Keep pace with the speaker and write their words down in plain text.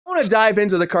want to dive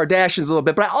into the Kardashians a little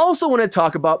bit, but I also want to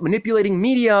talk about manipulating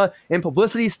media and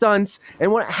publicity stunts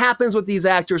and what happens with these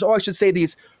actors, or I should say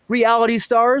these reality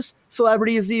stars,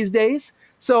 celebrities these days.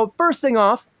 So first thing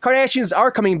off, Kardashians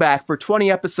are coming back for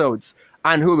 20 episodes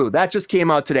on Hulu. That just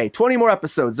came out today. 20 more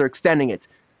episodes. They're extending it.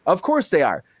 Of course they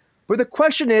are. But the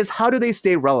question is, how do they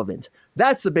stay relevant?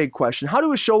 That's the big question. How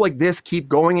do a show like this keep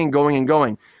going and going and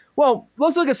going? Well,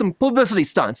 let's look at some publicity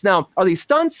stunts. Now, are these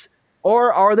stunts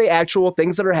or are they actual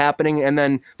things that are happening and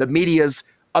then the media's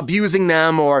abusing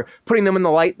them or putting them in the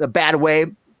light the bad way?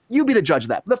 You be the judge of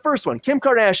that. The first one, Kim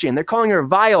Kardashian, they're calling her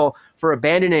vile for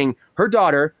abandoning her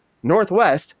daughter,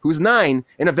 Northwest, who's 9,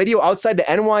 in a video outside the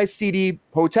NYCD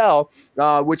hotel,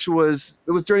 which was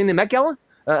during the Met Gala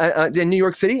in New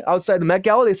York City, outside the Met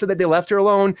Gala. They said that they left her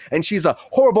alone and she's a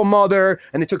horrible mother,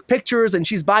 and they took pictures and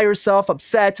she's by herself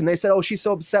upset, and they said, oh, she's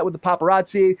so upset with the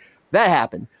paparazzi. That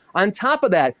happened. On top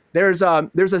of that, there's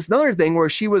this another thing where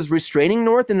she was restraining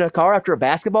North in a car after a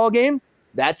basketball game.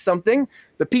 That's something.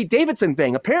 The Pete Davidson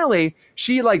thing. Apparently,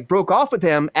 she broke off with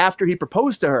him after he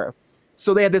proposed to her.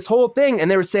 So they had this whole thing, and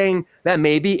they were saying that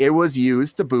maybe it was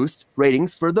used to boost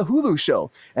ratings for the Hulu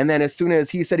show. And then as soon as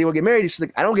he said he will get married, she's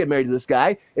like, I don't get married to this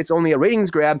guy. It's only a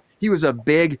ratings grab. He was a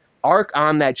big arc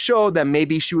on that show that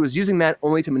maybe she was using that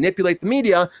only to manipulate the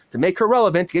media to make her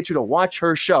relevant, to get you to watch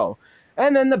her show.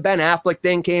 And then the Ben Affleck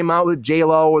thing came out with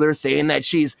J-Lo, where they're saying that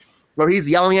he's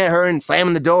yelling at her and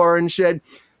slamming the door and shit.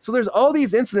 So there's all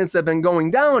these incidents that have been going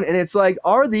down, and it's like,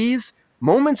 are these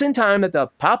moments in time that the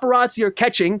paparazzi are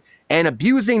catching and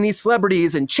abusing these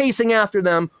celebrities and chasing after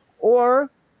them? Or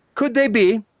could they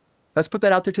be, let's put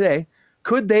that out there today,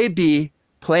 could they be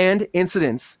planned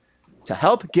incidents to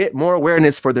help get more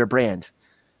awareness for their brand?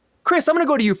 Chris, I'm going to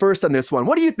go to you first on this one.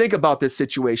 What do you think about this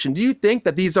situation? Do you think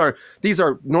that these are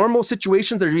normal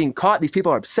situations that are being caught, these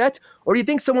people are upset? Or do you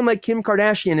think someone like Kim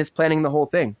Kardashian is planning the whole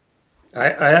thing? I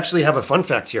actually have a fun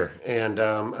fact here, and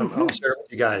I'll share it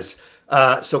with you guys.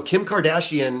 So Kim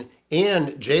Kardashian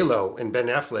and J-Lo and Ben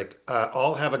Affleck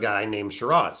all have a guy named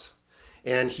Shiraz,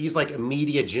 and he's like a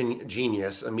media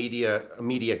genius, a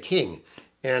media king.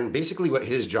 And basically what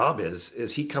his job is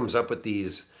he comes up with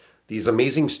these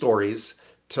amazing stories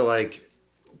to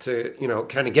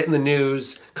kind of get in the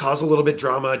news, cause a little bit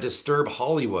drama, disturb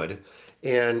Hollywood.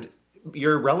 And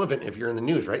you're relevant if you're in the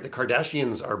news, right? The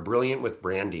Kardashians are brilliant with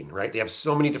branding, right? They have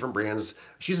so many different brands.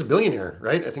 She's a billionaire,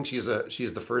 right? I think she's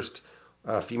the first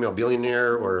female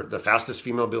billionaire, or the fastest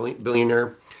female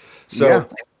billionaire. So yeah.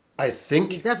 I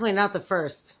think she's definitely not the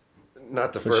first.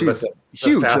 Not the first, but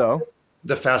huge though.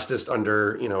 The fastest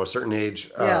under a certain age.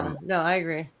 Yeah, no, I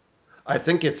agree. I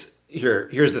think it's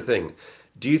here's the thing.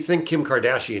 Do you think Kim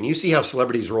Kardashian, you see how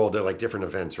celebrities roll to different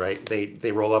events, right?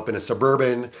 They roll up in a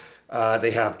Suburban.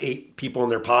 They have 8 people in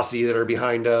their posse that are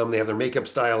behind them. They have their makeup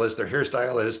stylist, their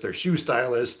hairstylist, their shoe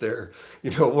stylist, their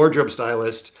wardrobe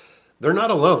stylist. They're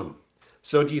not alone.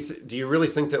 So do you really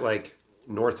think that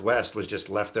Northwest was just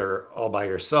left there all by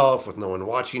herself with no one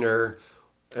watching her?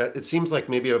 It seems like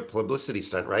maybe a publicity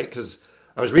stunt, right? Because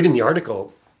I was reading the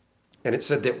article, and it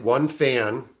said that one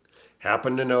fan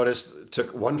happened to notice,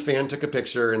 took a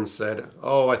picture and said,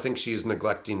 oh, I think she's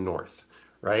neglecting North,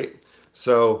 right?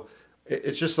 So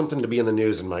it's just something to be in the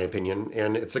news, in my opinion.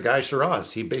 And it's a guy,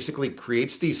 Shiraz. He basically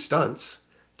creates these stunts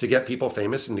to get people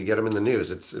famous and to get them in the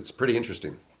news. It's pretty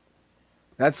interesting.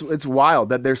 It's wild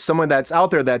that there's someone that's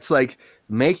out there that's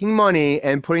making money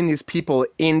and putting these people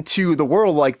into the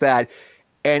world like that,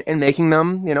 and making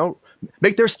them,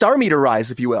 make their star meter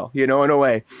rise, if you will, in a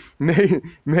way,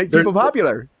 make people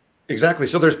popular. Exactly.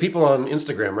 So there's people on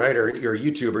Instagram, right, or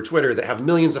YouTube or Twitter that have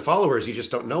millions of followers. You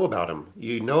just don't know about them.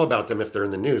 You know about them if they're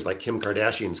in the news, like Kim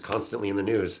Kardashian's constantly in the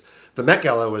news. The Met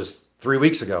Gala was 3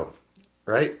 weeks ago,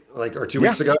 right? Or 2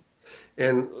 weeks ago.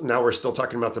 And now we're still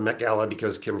talking about the Met Gala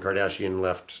because Kim Kardashian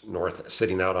left North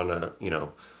sitting out on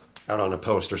a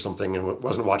post or something and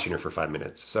wasn't watching her for 5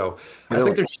 minutes. So I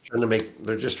think they're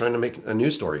just trying to make a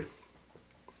news story.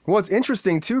 Well, it's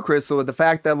interesting too, Chris, with the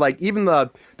fact that even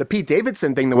the Pete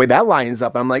Davidson thing, the way that lines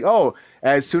up, I'm like, oh,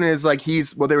 as soon as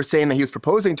they were saying that he was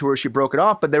proposing to her, she broke it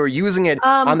off, but they were using it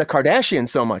on the Kardashians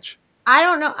so much. I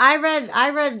don't know. I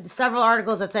read several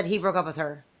articles that said he broke up with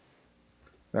her.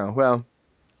 Oh, well.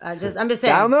 I'm just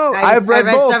saying. I don't know. I've read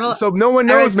both, so no one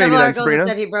knows. Maybe then, Sabrina.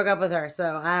 Said he broke up with her,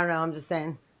 so I don't know. I'm just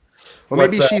saying. Well,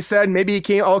 maybe she said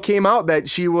it all came out that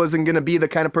she wasn't going to be the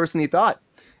kind of person he thought,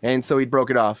 and so he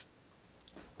broke it off.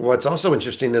 What's also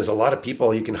interesting is a lot of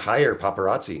people, you can hire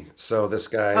paparazzi. So this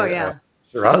guy,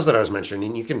 Shiraz that I was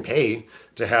mentioning, you can pay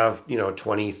to have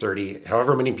 20, 30,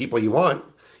 however many people you want.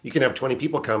 You can have 20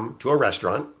 people come to a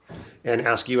restaurant and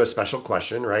ask you a special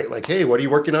question, right? Like, hey, what are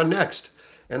you working on next?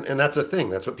 And that's a thing.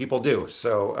 That's what people do.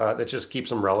 So that just keeps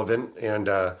them relevant. And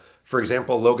for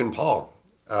example, Logan Paul,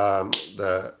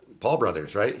 the Paul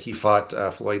brothers, right? He fought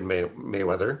Floyd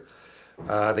Mayweather.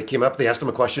 They came up, they asked him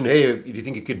a question. Hey, do you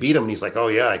think you could beat him? And he's like, oh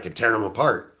yeah, I could tear him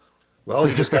apart. Well,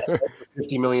 he just got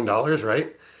 $50 million,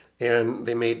 right? And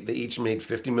they each made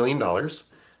 $50 million,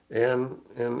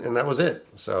 and that was it.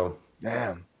 So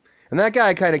damn. And that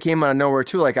guy kind of came out of nowhere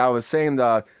too. Like I was saying,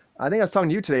 I think I was talking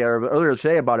to you today or earlier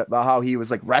today about it, about how he was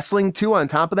like wrestling too on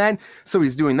top of that. So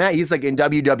he's doing that. He's like in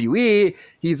WWE.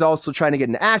 He's also trying to get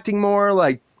into acting more.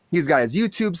 Like he's got his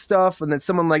YouTube stuff. And then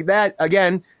someone like that,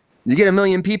 again, you get 1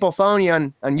 million people following you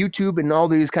on YouTube and all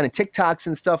these kind of TikToks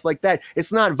and stuff like that.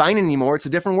 It's not Vine anymore. It's a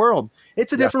different world.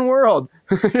 It's a different world.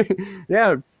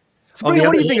 Yeah. Sabrina,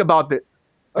 what do you think about that?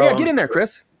 Oh, yeah, get in there,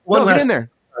 Chris. Get in there.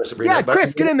 Sabrina, yeah,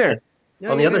 Chris, get in there.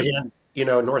 On the other hand,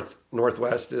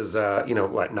 Northwest is,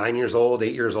 what, 9 years old,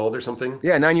 8 years old or something?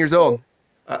 Yeah, 9 years old.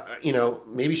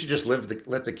 Maybe you should just let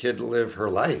the kid live her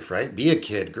life, right? Be a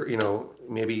kid,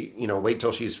 maybe, wait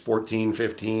till she's 14,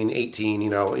 15,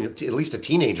 18, at least a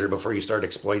teenager before you start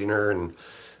exploiting her. And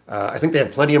I think they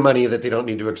have plenty of money that they don't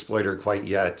need to exploit her quite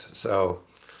yet. So,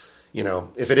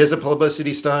 if it is a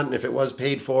publicity stunt, if it was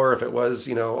paid for, if it was,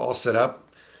 all set up,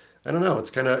 I don't know.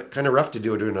 It's kind of rough to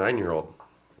do it to a 9-year-old.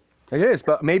 It is,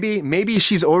 but maybe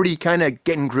she's already kind of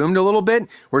getting groomed a little bit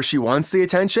where she wants the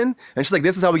attention. And she's like,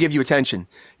 this is how we give you attention.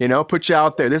 Put you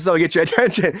out there. This is how we get you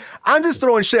attention. I'm just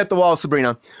throwing shit at the wall,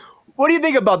 Sabrina. What do you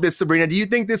think about this, Sabrina? Do you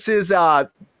think this is, do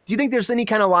you think there's any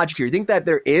kind of logic here? Do you think that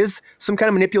there is some kind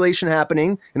of manipulation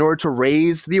happening in order to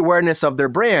raise the awareness of their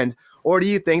brand? Or do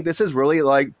you think this is really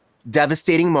like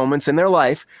devastating moments in their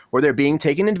life where they're being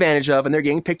taken advantage of and they're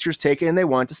getting pictures taken and they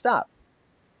want to stop?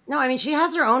 No, I mean, she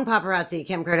has her own paparazzi,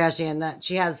 Kim Kardashian, that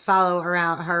she has follow her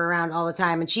around all the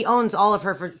time. And she owns all of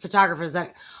her photographers,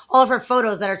 all of her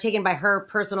photos that are taken by her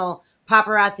personal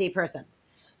paparazzi person.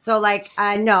 So like,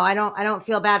 no, I don't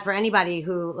feel bad for anybody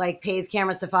who like pays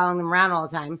cameras to follow them around all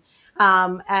the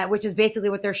time, which is basically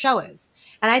what their show is.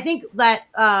 And I think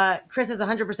that Chris is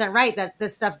 100% right that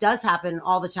this stuff does happen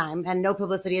all the time, and no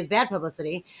publicity is bad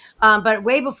publicity. But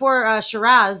way before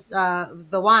Shiraz,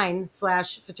 the wine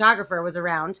 / photographer, was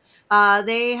around,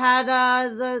 they had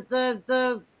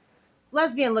the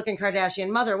lesbian-looking Kardashian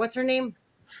mother. What's her name?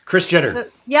 Kris Jenner.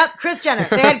 Yep, Kris Jenner.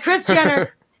 They had Kris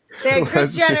Jenner. They had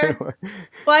Kris Jenner.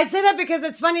 Well, I say that because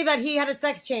it's funny that he had a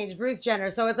sex change, Bruce Jenner.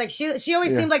 So it's like she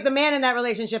always seemed like the man in that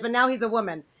relationship, and now he's a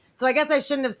woman. So I guess I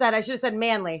should have said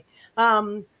manly.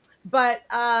 But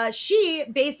she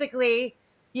basically,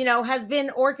 has been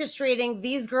orchestrating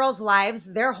these girls' lives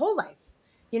their whole life.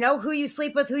 Who you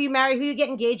sleep with, who you marry, who you get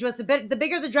engaged with, the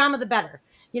bigger the drama, the better.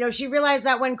 She realized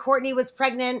that when Kourtney was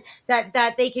pregnant, that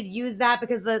they could use that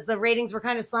because the ratings were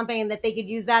kind of slumping, and that they could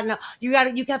use that. And you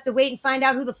have to wait and find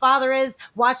out who the father is,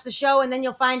 watch the show, and then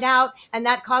you'll find out. And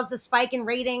that caused a spike in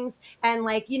ratings. And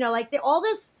all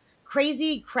this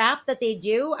crazy crap that they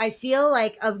do, I feel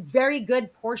like a very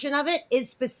good portion of it is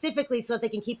specifically so that they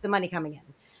can keep the money coming in.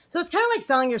 So it's kind of like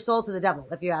selling your soul to the devil,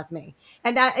 if you ask me.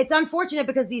 And it's unfortunate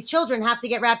because these children have to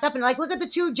get wrapped up in, like, look at the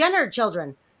 2 Jenner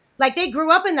children. Like, they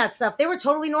grew up in that stuff. They were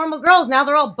totally normal girls. Now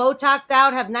they're all Botoxed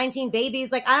out, have 19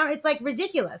 babies. Like, it's like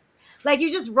ridiculous. Like,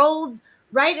 you just rolled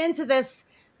right into this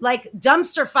like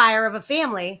dumpster fire of a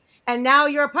family, and now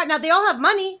you're a part. Now they all have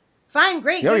money. Fine,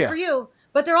 great, good for you.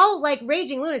 But they're all like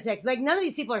raging lunatics. Like, none of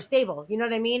these people are stable. You know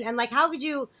what I mean? And like, how could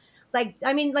you, like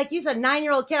you said,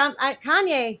 9-year-old kid,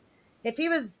 Kanye, if he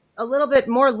was a little bit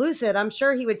more lucid, I'm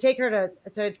sure he would take her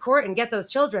to court and get those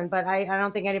children. But I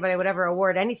don't think anybody would ever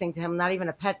award anything to him, not even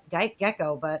a pet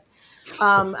gecko. But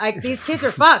these kids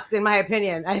are fucked, in my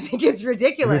opinion. I think it's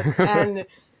ridiculous. And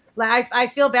I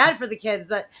feel bad for the kids.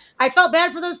 That I felt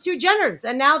bad for those 2 Jenners,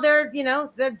 and now they're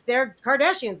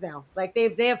Kardashians now. Like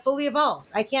they have fully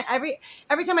evolved. I can't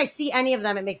every time I see any of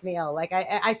them, it makes me ill. Like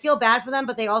I feel bad for them,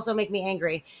 but they also make me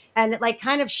angry, and it like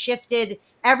kind of shifted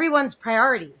everyone's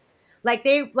priorities. Like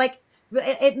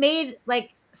it made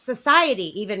like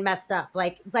society even messed up.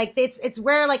 Like it's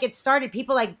where like it started,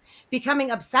 people like becoming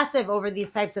obsessive over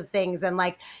these types of things, and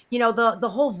like the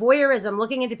whole voyeurism,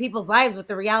 looking into people's lives with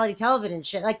the reality television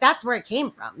shit. Like that's where it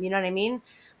came from. You know what I mean?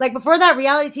 Like before that,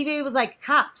 reality TV was like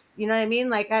Cops. You know what I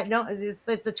mean? Like no,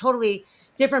 it's a totally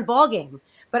different ball game.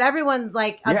 But everyone's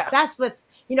like obsessed with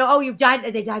you died.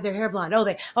 They dyed their hair blonde.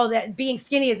 That being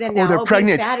skinny is in now. They're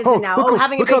pregnant. Being fat is in now. Look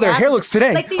how their hair looks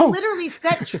today. Like they literally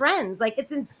set trends. Like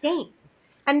it's insane.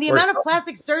 And the amount of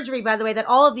plastic surgery, by the way, that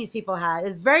all of these people had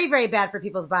is very, very bad for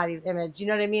people's bodies image. You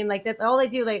know what I mean? Like that's all they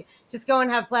do. Like just go and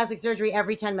have plastic surgery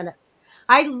every 10 minutes.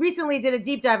 I recently did a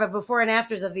deep dive of before and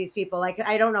afters of these people. Like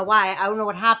I don't know why. I don't know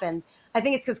what happened. I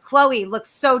think it's because Chloe looks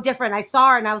so different. I saw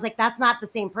her and I was like, that's not the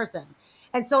same person.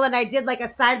 And so then I did like a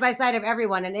side-by-side of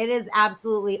everyone, and it is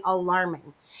absolutely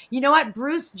alarming. You know what?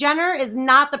 Bruce Jenner is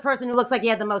not the person who looks like he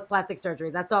had the most plastic surgery.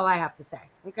 That's all I have to say.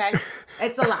 Okay?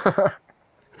 It's a lot.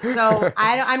 So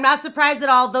I'm not surprised at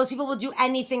all. Those people will do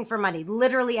anything for money,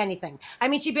 literally anything. I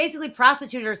mean, she basically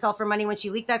prostituted herself for money when she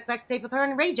leaked that sex tape with her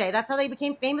and Ray J. That's how they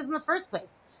became famous in the first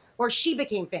place. Or she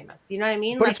became famous. You know what I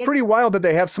mean? But like, it's pretty wild that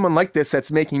they have someone like this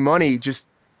that's making money just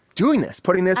doing this,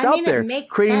 putting this out there,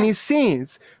 creating these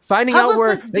scenes, finding out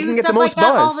where they can get the most buzz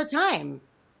all the time.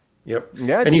 Yep.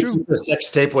 Yeah, it's true. The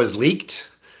sex tape was leaked,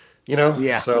 you know?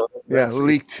 Yeah. So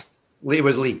leaked. It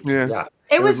was leaked. Yeah.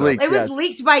 It was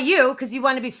leaked by you because you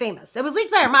want to be famous. It was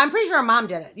leaked by her mom. I'm pretty sure her mom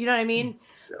did it. You know what I mean?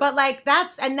 Yeah. But like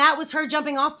that was her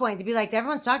jumping off point to be like,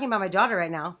 everyone's talking about my daughter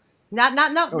right now.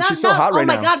 She's so hot right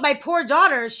now. Oh my God, my poor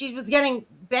daughter. She was getting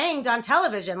banged on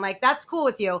television. Like, that's cool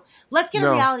with you. Let's get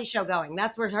a reality show going.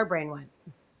 That's where her brain went.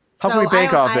 How can we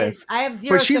bank off this? I have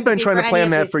zero. But she's been trying to plan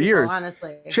that for years.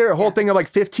 Honestly, she had a whole thing of like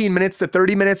 15 minutes to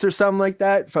 30 minutes or something like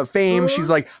that for fame. She's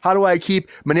like, how do I keep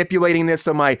manipulating this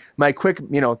so my quick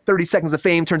 30 seconds of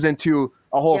fame turns into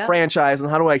a whole franchise, and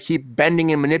how do I keep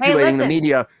bending and manipulating the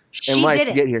media and life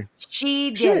to get here?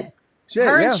 She did it.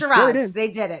 Her and Shiraz,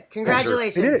 they did it.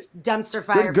 Congratulations, dumpster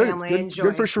fire family. Enjoy.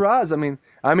 Good for Shiraz. I mean,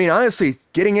 honestly,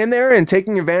 getting in there and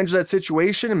taking advantage of that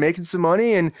situation and making some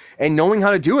money and knowing how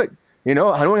to do it.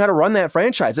 Knowing how to run that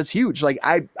franchise. That's huge. Like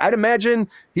I'd imagine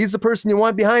he's the person you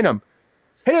want behind him.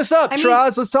 Hit us up,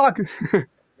 Shiraz. Let's talk.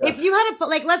 If you had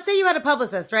let's say you had a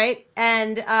publicist, right?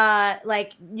 And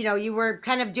you were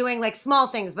kind of doing like small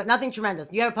things, but nothing tremendous.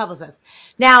 You had a publicist.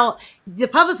 Now, the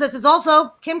publicist is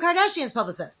also Kim Kardashian's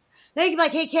publicist. Then you can be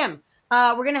like, hey, Kim,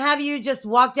 we're going to have you just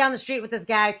walk down the street with this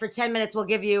guy for 10 minutes. We'll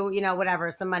give you,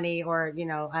 whatever, some money or,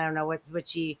 I don't know what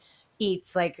she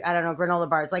eats, like, I don't know, granola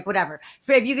bars, like whatever.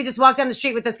 If you could just walk down the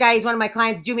street with this guy, he's one of my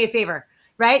clients, do me a favor,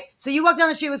 right? So you walk down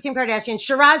the street with Kim Kardashian.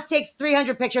 Shiraz takes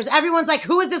 300 pictures. Everyone's like,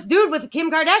 who is this dude with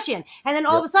Kim Kardashian? And then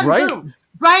all of a sudden, boom,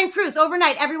 Brian Cruz,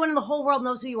 overnight, everyone in the whole world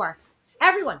knows who you are.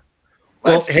 Everyone.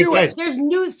 Well, There's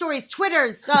news stories,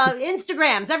 Twitters,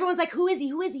 Instagrams. Everyone's like, who is he?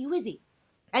 Who is he? Who is he?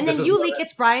 And then you leak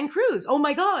it's Brian Cruz. Oh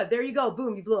my God, there you go.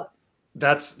 Boom, you blew up.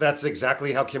 That's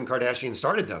exactly how Kim Kardashian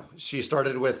started, though. She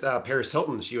started with Paris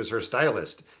Hilton. She was her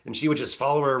stylist, and she would just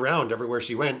follow her around everywhere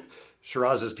she went.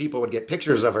 Shiraz's people would get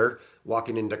pictures of her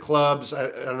walking into clubs. I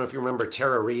don't know if you remember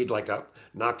Tara Reid, got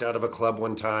knocked out of a club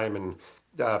one time, and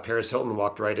Paris Hilton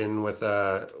walked right in with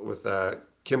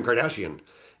Kim Kardashian.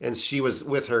 And she was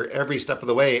with her every step of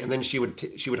the way. And then she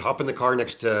would hop in the car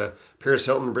next to Paris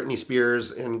Hilton, Britney Spears,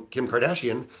 and Kim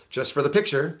Kardashian just for the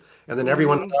picture. And then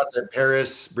everyone thought that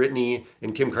Paris, Britney,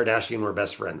 and Kim Kardashian were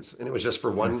best friends. And it was just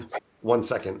for one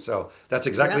second. So that's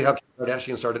exactly how Kim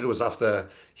Kardashian started. It was off the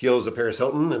heels of Paris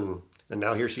Hilton. And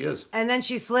now here she is. And then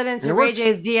she slid into Ray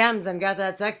J's DMs and got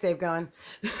that sex tape going.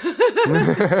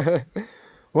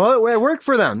 Well, it worked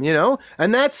for them,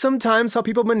 and that's sometimes how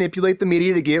people manipulate the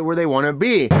media to get where they want to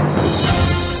be.